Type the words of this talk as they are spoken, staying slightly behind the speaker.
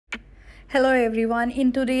Hello everyone,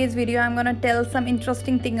 in today's video I'm gonna tell some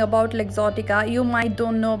interesting thing about Luxottica. You might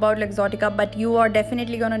don't know about Luxottica, but you are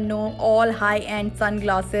definitely gonna know all high-end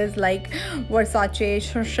sunglasses like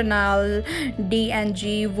Versace, Chanel,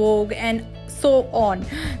 D&G, Vogue and so on.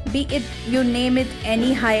 Be it you name it,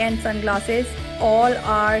 any high-end sunglasses, all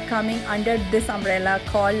are coming under this umbrella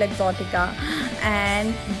called Luxottica,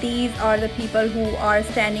 and these are the people who are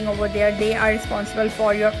standing over there. They are responsible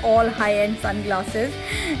for your all high-end sunglasses,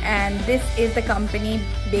 and this is the company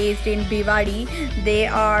based in Bhiwadi. They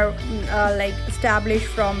are established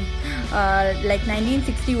from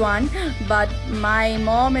 1961, but my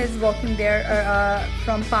mom is working there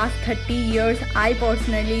from past 30 years. I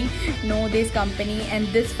personally know this company and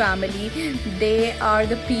this family. They are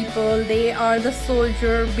the people, they are the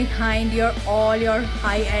soldier behind all your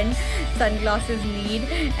high-end sunglasses need.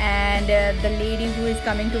 And the lady who is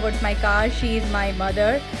coming towards my car, she is my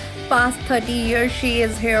mother. Past 30 years she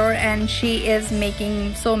is here and she is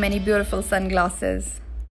making so many beautiful sunglasses.